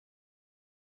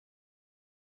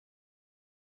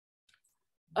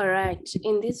All right,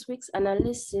 in this week's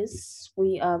analysis,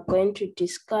 we are going to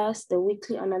discuss the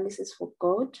weekly analysis for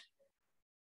gold.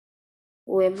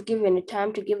 We have given it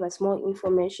time to give us more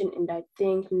information, and I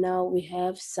think now we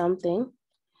have something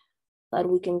that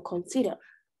we can consider.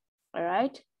 All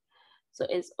right, so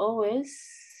as always,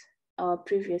 our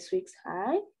previous week's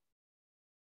high,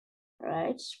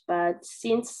 right? But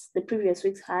since the previous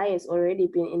week's high has already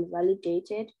been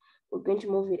invalidated, we're going to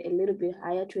move it a little bit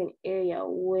higher to an area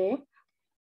where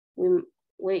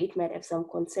it might have some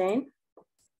concern.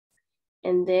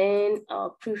 And then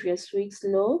our previous week's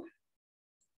low.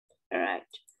 All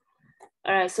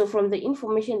right, so from the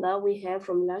information that we have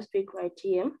from last week right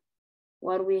here,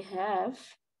 what we have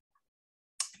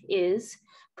is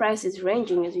price is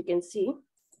ranging, as you can see.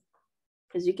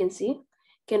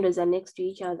 Candles are next to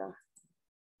each other.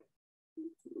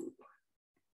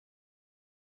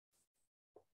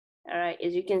 All right,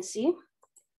 as you can see,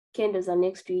 candles are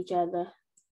next to each other.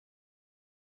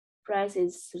 Price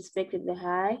is respected the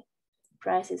high,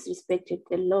 price is respected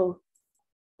the low.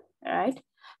 All right,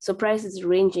 so price is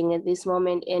ranging at this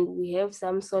moment, and we have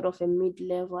some sort of a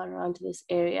mid-level around this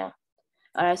area.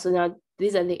 All right, so now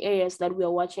these are the areas that we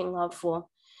are watching out for.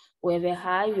 We have a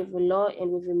high, we have a low, and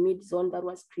we have a mid zone that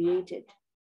was created.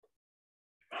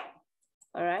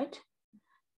 All right,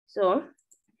 so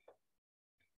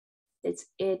let's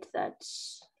add that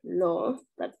low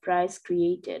that price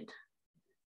created.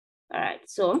 All right,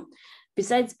 so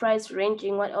besides price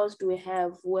ranging, what else do we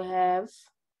have? We have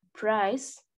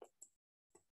price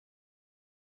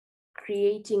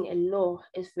creating a low.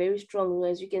 It's very strong,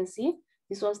 as you can see.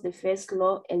 This was the first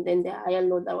low and then the higher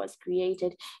low that was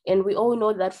created. And we all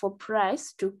know that for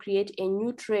price to create a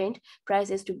new trend, price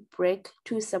has to break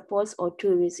two supports or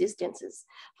two resistances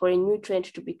for a new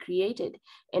trend to be created.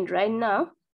 And right now,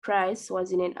 price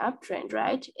was in an uptrend,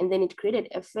 right? And then it created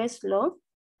a first low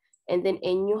and then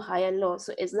a new higher low.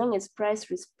 So as long as price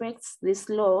respects this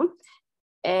low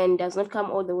and does not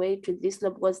come all the way to this low,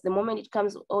 because the moment it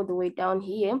comes all the way down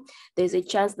here, there's a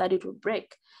chance that it will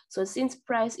break. So since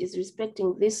price is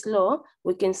respecting this low,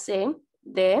 we can say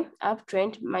the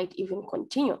uptrend might even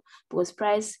continue because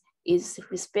price is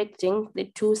respecting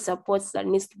the two supports that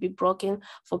needs to be broken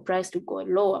for price to go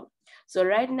lower. So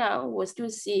right now, we're still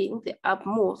seeing the up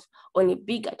move on a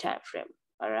bigger time frame,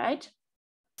 all right?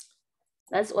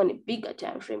 That's on a bigger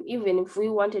time frame. Even if we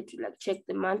wanted to like check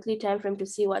the monthly time frame to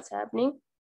see what's happening,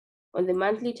 on the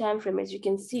monthly time frame, as you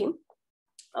can see,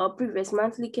 our previous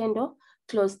monthly candle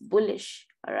closed bullish,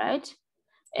 all right?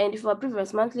 And if our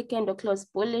previous monthly candle closed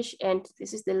bullish, and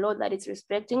this is the low that it's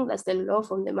respecting, that's the low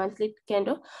from the monthly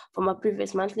candle, from our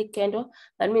previous monthly candle,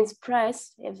 that means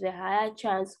price has a higher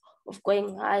chance of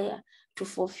going higher to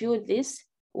fulfill this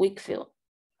wick fill,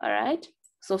 all right?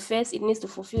 So first it needs to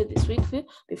fulfill this wick fill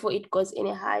before it goes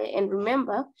any higher. And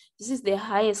remember, this is the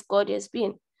highest gold has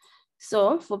been.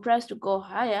 So for price to go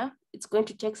higher, it's going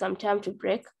to take some time to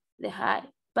break the high,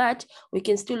 but we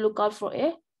can still look out for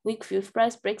a wick fill. If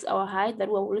price breaks our high that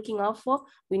we're looking out for,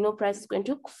 we know price is going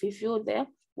to fulfill the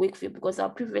wick fill because our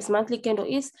previous monthly candle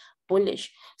is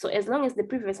bullish. So as long as the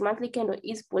previous monthly candle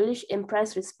is bullish and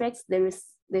price respects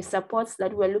the supports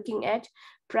that we're looking at,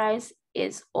 price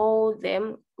is all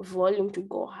the volume to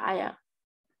go higher,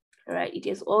 right? It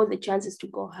has all the chances to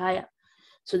go higher.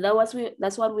 So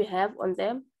that's what we have on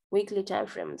the weekly time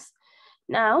frames.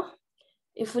 Now,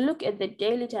 if we look at the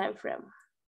daily time frame,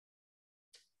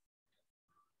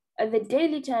 at the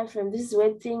daily time frame, this is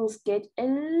where things get a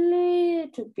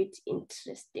little bit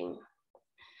interesting.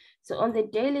 So on the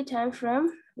daily time frame,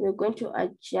 we're going to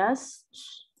adjust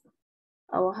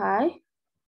our high,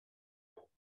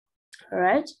 all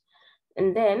right?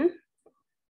 And then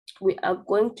we are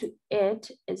going to add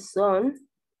a zone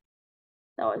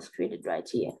that was created right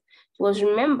here. Because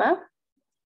remember,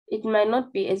 it might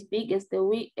not be as big as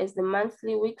the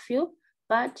monthly wick fill,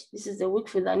 but this is the wick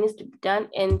fill that needs to be done.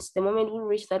 And the moment we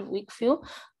reach that wick fill,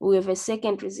 we have a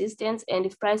second resistance. And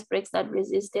if price breaks that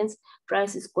resistance,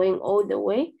 price is going all the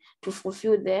way to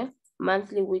fulfill the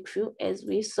monthly wick fill as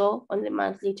we saw on the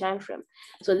monthly time frame.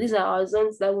 So these are our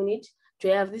zones that we need to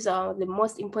have. These are the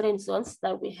most important zones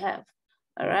that we have.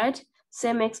 All right.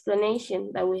 Same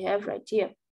explanation that we have right here.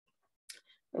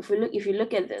 If you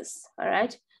look at this, all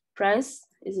right, price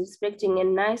is expecting a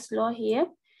nice low here.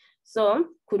 So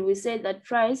could we say that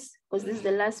price, because this is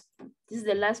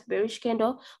the last bearish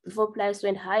candle before price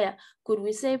went higher, could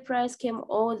we say price came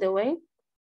all the way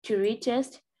to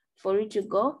retest for it to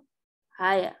go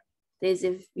higher? There's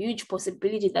a huge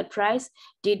possibility that price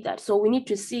did that. So we need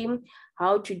to see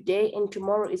how today and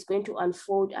tomorrow is going to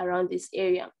unfold around this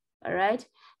area, all right?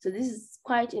 So this is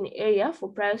quite an area for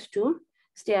price to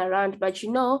stay around. But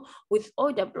you know, with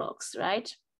order blocks, right,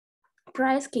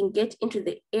 price can get into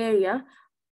the area,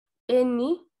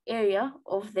 any area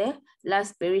of the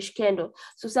last bearish candle.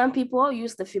 So some people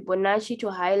use the Fibonacci to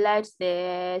highlight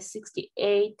the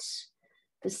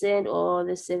 68% or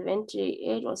the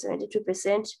 78 or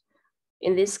 72%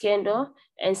 in this candle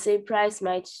and say price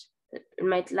might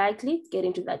likely get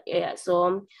into that area.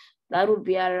 So that would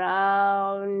be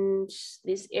around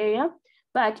this area,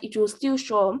 but it will still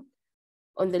show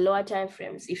on the lower time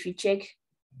frames if you check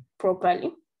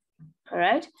properly. All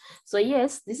right. So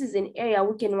yes, this is an area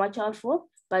we can watch out for,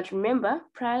 but remember,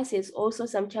 price has also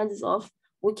some chances of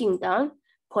wicking down,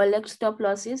 collect stop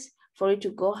losses for it to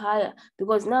go higher,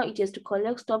 because now it has to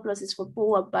collect stop losses for people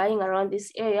who are buying around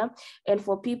this area and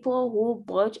for people who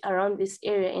bought around this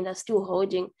area and are still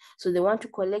holding. So they want to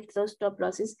collect those stop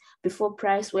losses before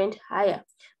price went higher.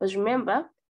 Because remember,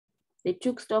 they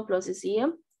took stop losses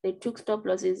here, they took stop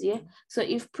losses here. So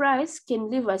if price can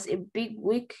leave us a big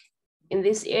wick in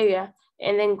this area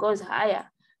and then goes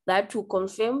higher, that will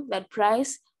confirm that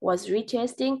price was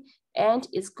retesting and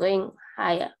is going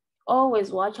higher.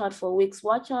 Always watch out for wicks.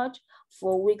 Watch out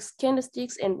for wicks,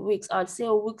 candlesticks and wicks. I'd say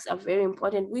wicks are very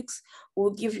important. Wicks will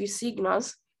give you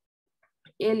signals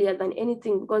earlier than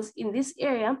anything, because in this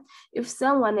area, if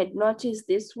someone had noticed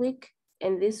this wick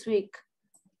and this wick,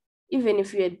 even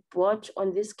if you had bought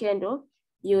on this candle,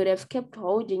 you would have kept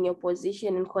holding your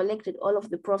position and collected all of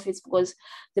the profits, because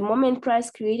the moment price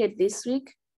created this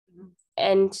wick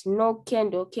and no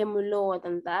candle came lower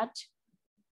than that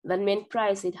meant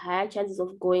price had higher chances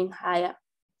of going higher.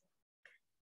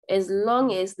 As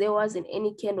long as there wasn't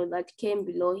any candle that came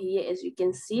below here, as you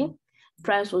can see,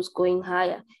 price was going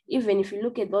higher. Even if you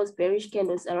look at those bearish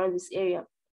candles around this area,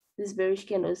 these bearish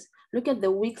candles, look at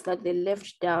the wicks that they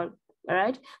left down. All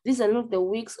right, these are not the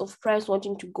wicks of price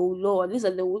wanting to go lower. These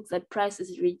are the wicks that price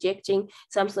is rejecting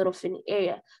some sort of an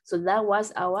area. So that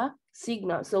was our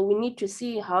signal. So we need to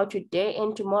see how today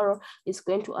and tomorrow is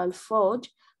going to unfold,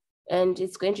 and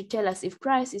it's going to tell us if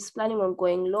price is planning on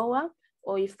going lower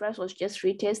or if price was just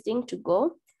retesting to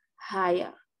go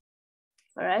higher.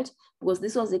 All right, because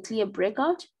this was a clear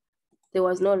breakout, there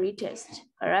was no retest.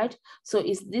 All right, so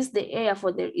is this the area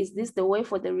for the, is this the way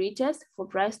for the retest for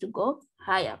price to go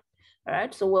higher? All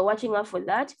right, so we're watching out for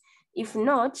that. If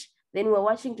not, then we're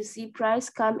watching to see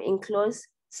price come and close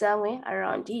somewhere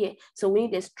around here. So we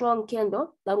need a strong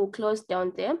candle that will close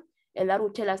down there, and that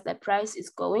will tell us that price is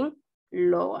going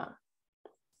lower.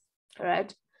 All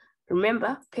right,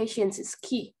 remember, patience is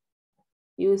key.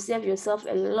 You will save yourself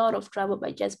a lot of trouble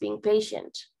by just being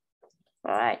patient.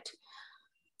 All right,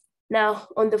 now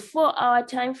on the 4-hour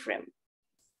time frame,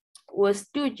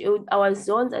 our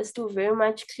zones are still very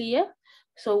much clear.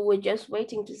 So we're just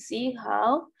waiting to see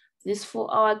how this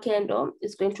 4-hour candle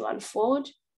is going to unfold,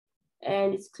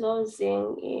 and it's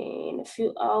closing in a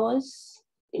few hours,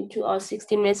 in 2 hours,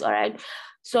 16 minutes. All right,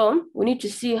 so we need to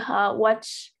see what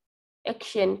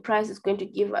action price is going to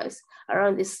give us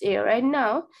around this area. Right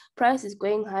now, price is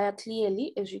going higher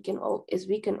clearly, as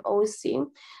we can always see,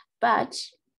 but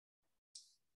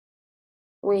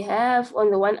we have on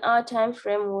the 1-hour time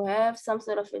frame, we have some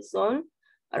sort of a zone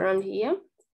around here.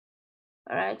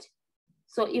 All right,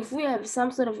 so if we have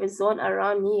some sort of a zone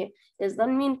around here, does that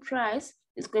mean price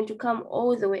is going to come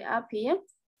all the way up here,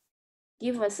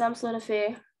 give us some sort of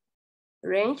a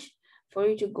range for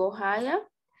it to go higher?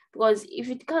 Because if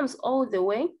it comes all the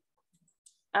way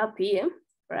up here,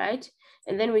 right,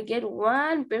 and then we get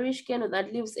one bearish candle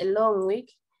that leaves a long wick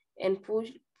and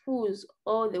pulls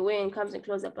all the way and comes and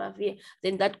closes above here,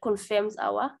 then that confirms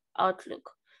our outlook.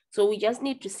 So we just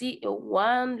need to see a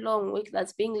one long wick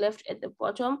that's being left at the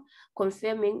bottom,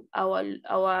 confirming our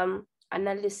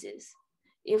analysis.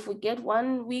 If we get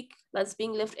one wick that's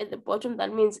being left at the bottom,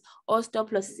 that means all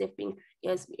stop losses have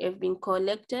been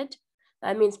collected.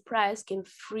 That means price can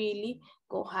freely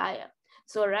go higher.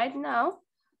 So right now,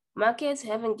 markets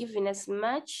haven't given us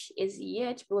much as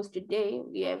yet, because today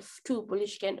we have 2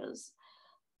 bullish candles.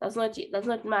 That's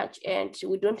not much, and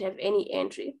we don't have any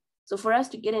entry. So for us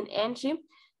to get an entry,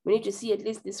 we need to see at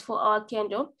least this 4-hour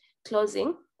candle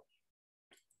closing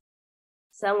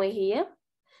somewhere here,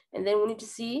 and then we need to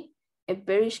see a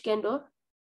bearish candle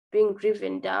being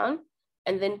driven down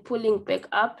and then pulling back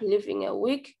up, leaving a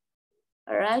wick.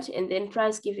 All right, and then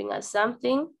price giving us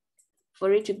something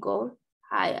for it to go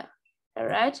higher. All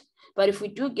right, but if we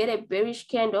do get a bearish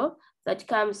candle that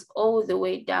comes all the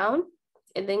way down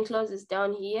and then closes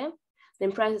down here,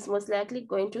 then price is most likely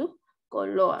going to go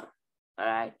lower. All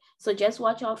right, so just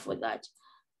watch out for that.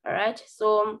 All right,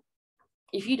 so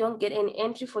if you don't get any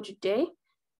entry for today,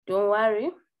 don't worry.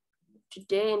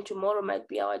 today and tomorrow might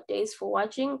be our days for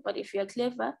watching, but if you're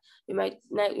clever, you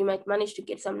might manage to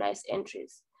get some nice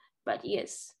entries. But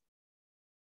yes,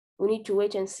 we need to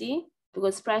wait and see,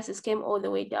 because prices came all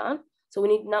the way down. So we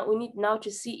need now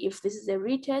to see if this is a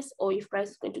retest, or if price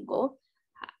is going to go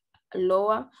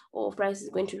lower, or price is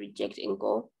going to reject and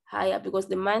go higher, because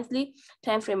the monthly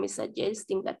time frame is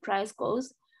suggesting that price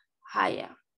goes higher.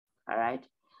 All right,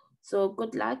 so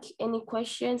good luck. Any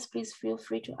questions, please feel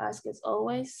free to ask as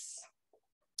always.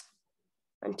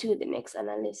 Until the next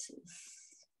analysis.